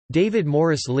David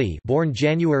Morris Lee, born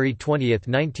January 20,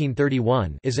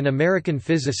 1931, is an American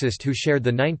physicist who shared the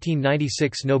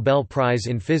 1996 Nobel Prize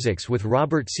in Physics with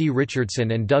Robert C.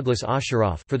 Richardson and Douglas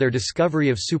Osheroff for their discovery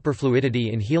of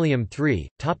superfluidity in helium-3.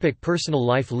 Personal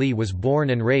life. Lee was born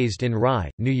and raised in Rye,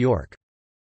 New York.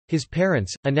 His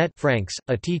parents, Annette Franks,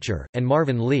 a teacher, and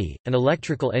Marvin Lee, an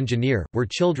electrical engineer, were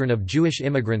children of Jewish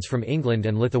immigrants from England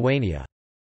and Lithuania.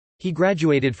 He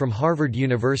graduated from Harvard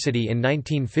University in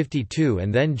 1952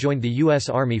 and then joined the U.S.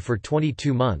 Army for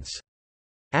 22 months.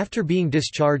 After being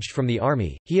discharged from the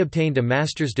Army, he obtained a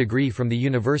master's degree from the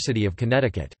University of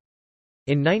Connecticut.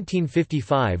 In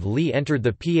 1955, Lee entered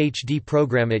the Ph.D.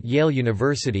 program at Yale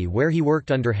University, where he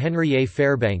worked under Henry A.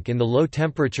 Fairbank in the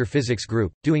low-temperature physics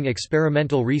group, doing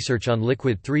experimental research on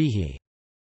liquid 3He.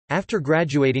 After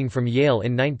graduating from Yale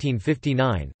in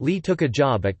 1959, Lee took a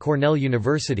job at Cornell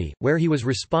University, where he was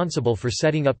responsible for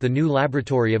setting up the new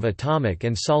Laboratory of Atomic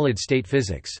and Solid-State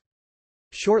Physics.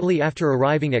 Shortly after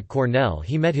arriving at Cornell,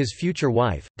 he met his future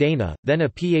wife, Dana, then a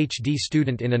Ph.D.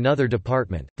 student in another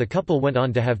department. The couple went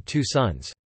on to have 2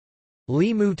 sons.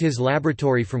 Lee moved his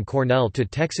laboratory from Cornell to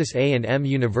Texas A&M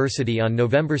University on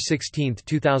November 16,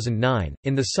 2009.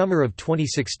 In the summer of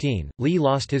 2016, Lee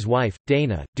lost his wife,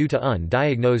 Dana, due to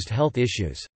undiagnosed health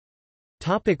issues.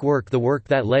 Work. The work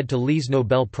that led to Lee's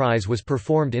Nobel Prize was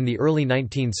performed in the early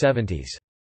 1970s.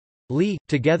 Lee,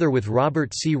 together with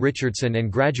Robert C. Richardson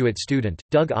and graduate student,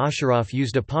 Doug Osheroff,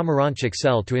 used a Pomeranchuk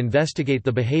cell to investigate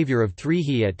the behavior of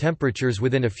 3He at temperatures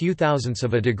within a few thousandths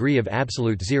of a degree of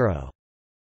absolute zero.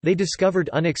 They discovered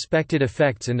unexpected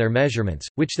effects in their measurements,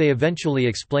 which they eventually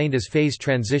explained as phase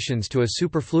transitions to a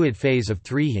superfluid phase of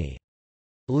 3He.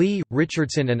 Lee,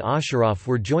 Richardson and Osheroff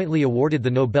were jointly awarded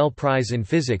the Nobel Prize in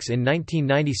Physics in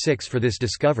 1996 for this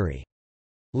discovery.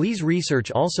 Lee's research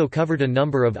also covered a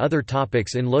number of other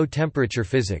topics in low-temperature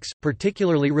physics,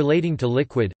 particularly relating to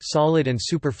liquid, solid and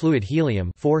superfluid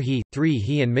helium 4He,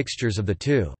 3He and mixtures of the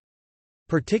two.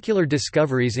 Particular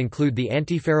discoveries include the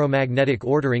antiferromagnetic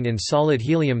ordering in solid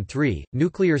helium-3,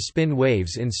 nuclear spin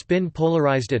waves in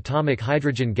spin-polarized atomic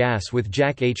hydrogen gas with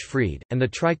Jack H. Fried, and the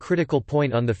tri-critical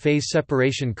point on the phase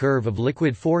separation curve of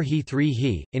liquid 4He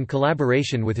 3He, in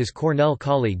collaboration with his Cornell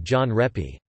colleague John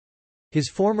Reppe. His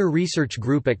former research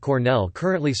group at Cornell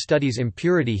currently studies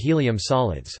impurity helium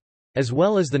solids. As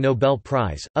well as the Nobel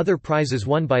Prize, other prizes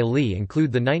won by Lee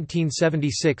include the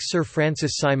 1976 Sir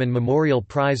Francis Simon Memorial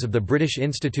Prize of the British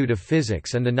Institute of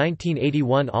Physics and the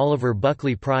 1981 Oliver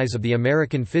Buckley Prize of the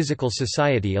American Physical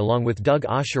Society, along with Doug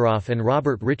Osheroff and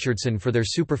Robert Richardson for their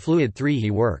superfluid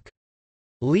 3He work.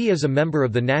 Lee is a member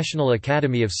of the National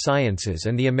Academy of Sciences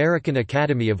and the American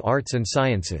Academy of Arts and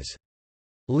Sciences.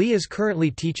 Lee is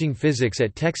currently teaching physics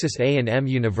at Texas A&M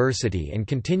University and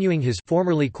continuing his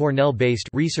formerly Cornell-based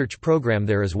research program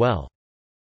there as well.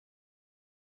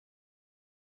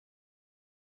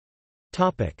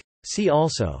 See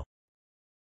also: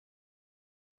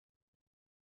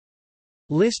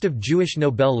 List of Jewish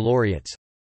Nobel laureates,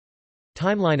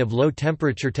 Timeline of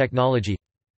low-temperature technology.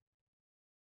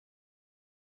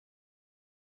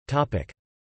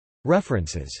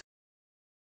 References.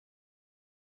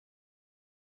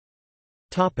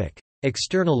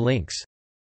 External links.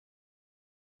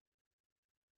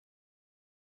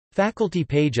 Faculty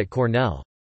page at Cornell.